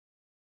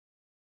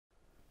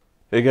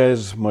Hey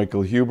guys,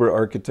 Michael Huber,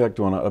 architect.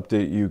 I want to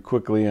update you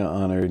quickly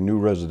on a new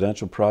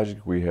residential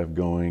project we have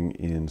going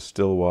in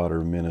Stillwater,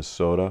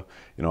 Minnesota.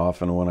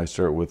 Often when I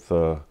start with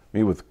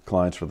meet with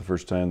clients for the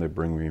first time, they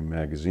bring me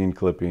magazine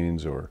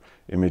clippings or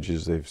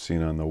images they've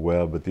seen on the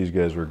web. But these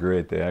guys were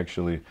great. They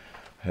actually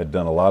had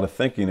done a lot of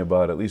thinking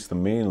about at least the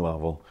main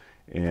level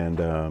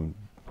and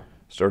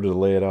started to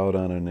lay it out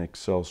on an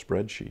Excel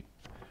spreadsheet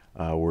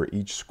where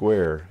each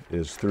square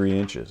is 3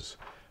 inches.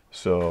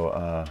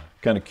 So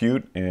kind of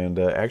cute and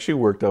actually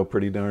worked out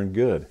pretty darn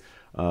good.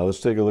 Let's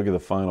take a look at the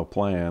final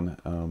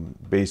plan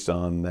based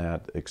on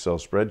that Excel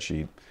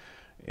spreadsheet.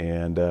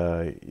 And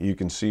you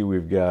can see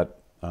we've got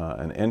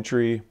an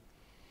entry,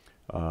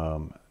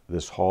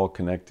 this hall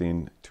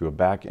connecting to a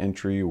back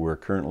entry where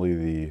currently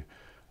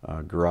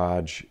the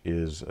garage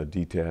is a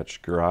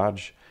detached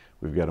garage.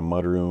 We've got a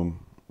mudroom,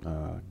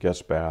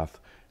 guest bath,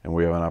 and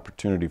we have an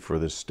opportunity for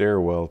this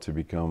stairwell to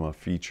become a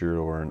feature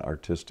or an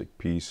artistic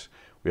piece.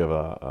 We have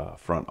a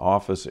front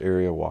office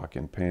area,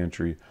 walk-in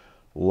pantry,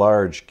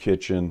 large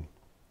kitchen,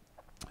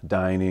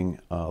 dining,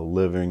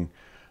 living,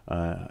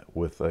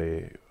 with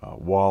a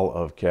wall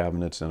of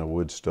cabinets and a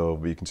wood stove.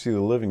 But you can see the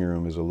living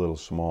room is a little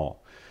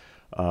small.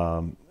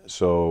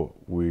 So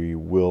we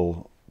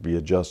will be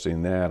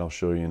adjusting that. I'll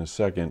show you in a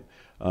second.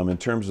 In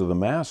terms of the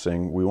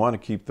massing, we want to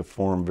keep the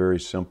form very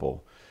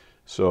simple.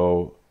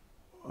 So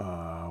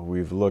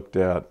we've looked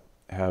at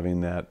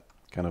having that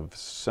kind of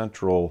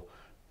central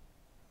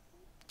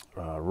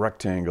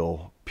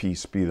rectangle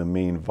piece be the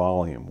main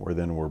volume, where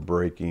then we're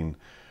breaking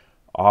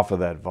off of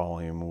that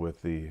volume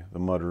with the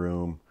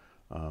mudroom,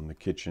 the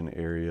kitchen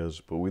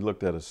areas. But we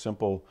looked at a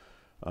simple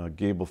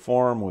gable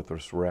form with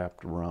this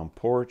wrapped around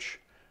porch.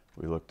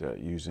 We looked at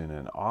using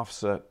an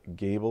offset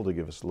gable to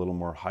give us a little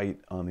more height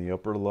on the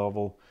upper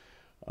level,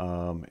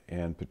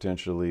 and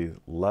potentially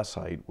less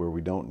height where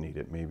we don't need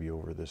it, maybe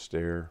over the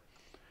stair.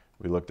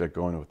 We looked at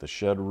going with the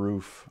shed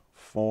roof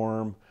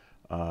form.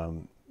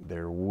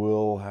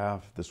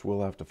 This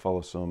will have to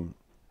follow some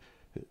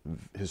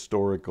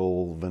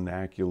historical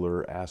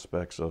vernacular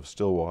aspects of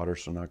Stillwater,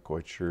 so not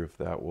quite sure if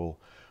that will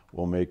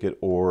make it,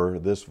 or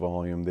this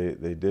volume.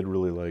 They did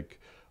really like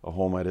a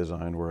home I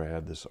designed where I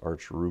had this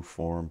arch roof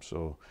form.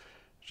 So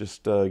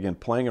just again,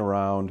 playing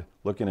around,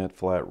 looking at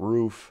flat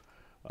roof,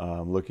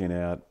 looking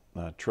at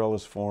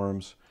trellis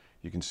forms.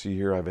 You can see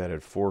here I've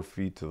added 4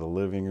 feet to the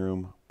living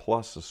room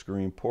plus a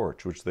screen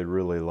porch, which they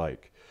really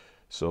like.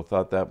 So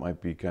thought that might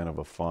be kind of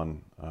a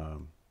fun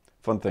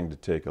thing to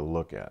take a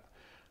look at.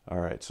 All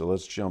right, so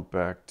let's jump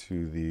back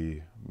to the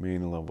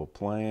main level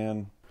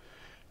plan.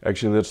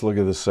 Actually, let's look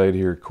at the site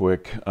here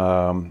quick.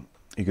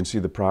 You can see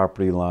the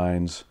property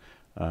lines.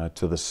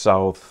 To the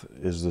south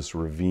is this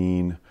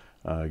ravine,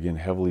 again,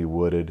 heavily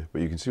wooded,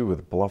 but you can see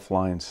with bluff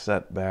line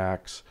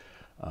setbacks,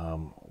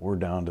 we're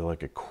down to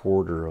like a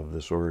quarter of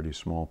this already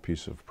small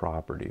piece of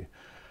property.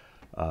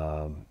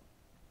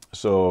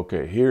 So,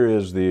 okay, here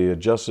is the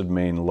adjusted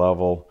main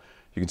level.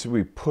 You can see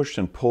we pushed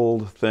and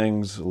pulled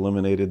things,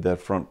 eliminated that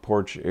front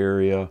porch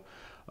area.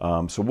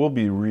 So we'll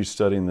be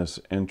restudying this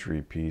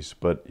entry piece,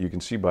 but you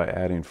can see by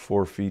adding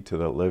 4 feet to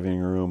that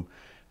living room,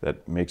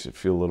 that makes it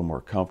feel a little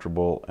more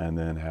comfortable, and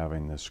then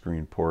having the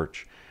screen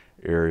porch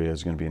area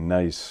is going to be a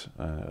nice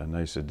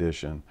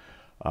addition.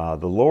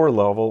 The lower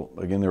level,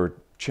 again, there were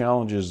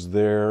challenges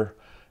there.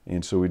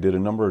 And so we did a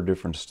number of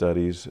different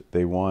studies.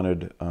 They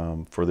wanted,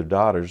 for their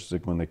daughters,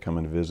 when they come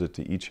and visit,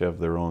 to each have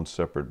their own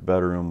separate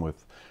bedroom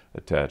with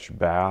attached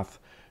bath.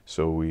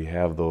 So we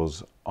have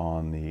those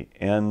on the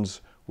ends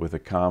with a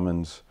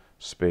commons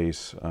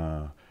space,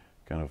 kind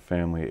of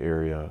family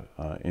area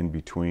in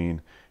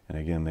between. And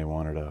again, they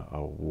wanted a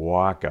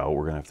walkout.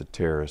 We're going to have to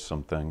terrace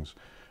some things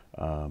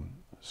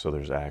so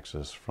there's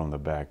access from the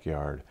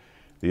backyard.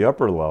 The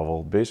upper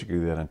level,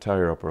 basically that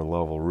entire upper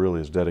level, really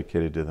is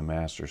dedicated to the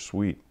master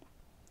suite.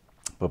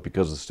 But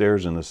because the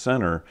stairs in the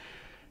center,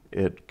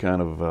 it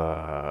kind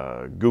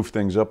of goofed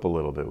things up a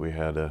little bit. We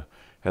had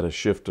to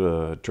shift,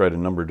 tried a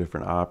number of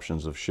different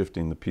options of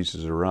shifting the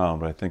pieces around.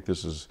 But I think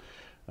this is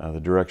the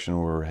direction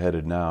we're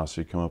headed now.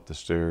 So you come up the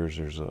stairs,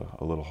 there's a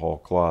little hall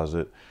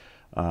closet.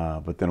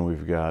 But then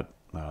we've got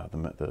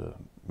the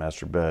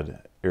master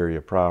bed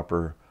area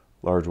proper,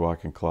 large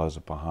walk-in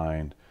closet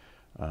behind,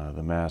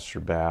 the master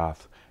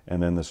bath,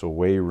 and then this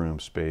away room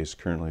space.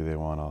 Currently they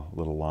want a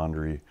little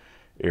laundry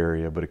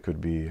area, but it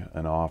could be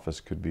an office,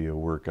 could be a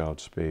workout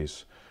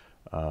space,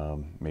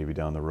 maybe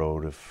down the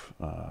road if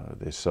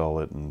they sell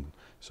it and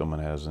someone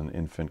has an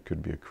infant,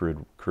 could be a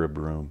crib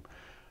room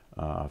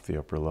off the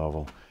upper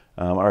level.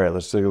 All right,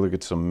 let's take a look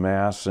at some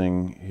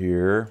massing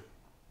here.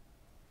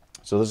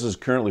 So this is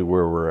currently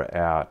where we're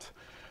at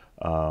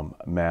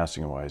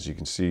massing wise. You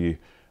can see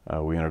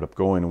we ended up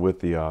going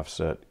with the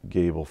offset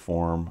gable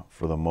form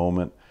for the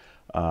moment.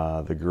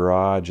 The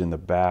garage in the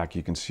back,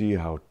 you can see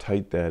how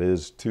tight that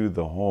is to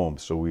the home.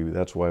 So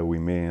that's why we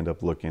may end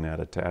up looking at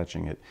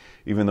attaching it,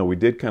 even though we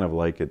did kind of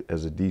like it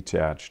as a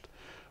detached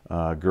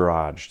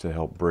garage to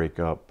help break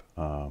up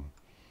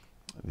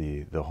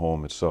the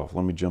home itself.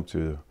 Let me jump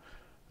to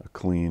a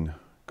clean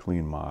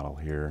model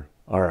here.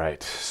 All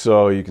right,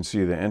 so you can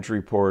see the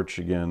entry porch,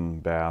 again,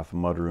 bath,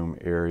 mudroom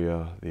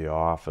area, the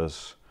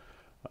office.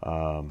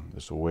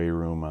 There's a way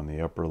room on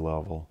the upper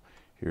level.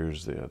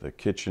 Here's the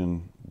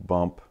kitchen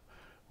bump.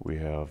 We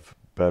have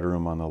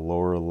bedroom on the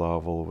lower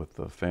level with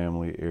the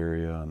family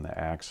area and the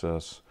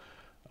access.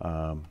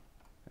 And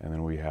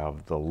then we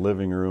have the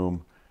living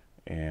room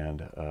and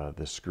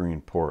the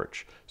screen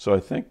porch. So I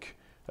think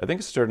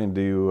it's starting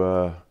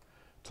to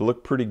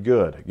look pretty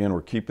good. Again,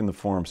 we're keeping the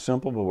form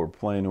simple, but we're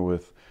playing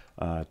with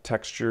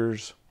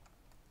textures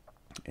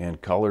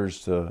and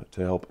colors to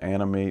help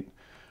animate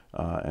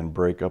and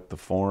break up the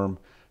form.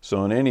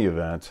 So in any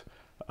event,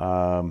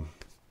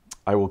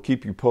 I will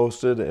keep you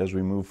posted as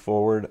we move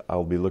forward.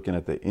 I'll be looking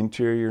at the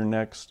interior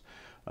next.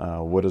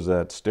 What does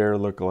that stair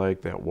look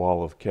like, that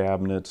wall of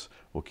cabinets?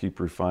 We'll keep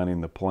refining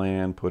the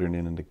plan, putting it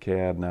into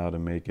CAD now to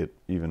make it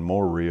even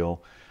more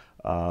real.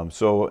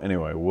 So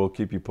anyway, we'll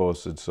keep you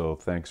posted. So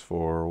thanks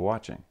for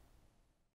watching.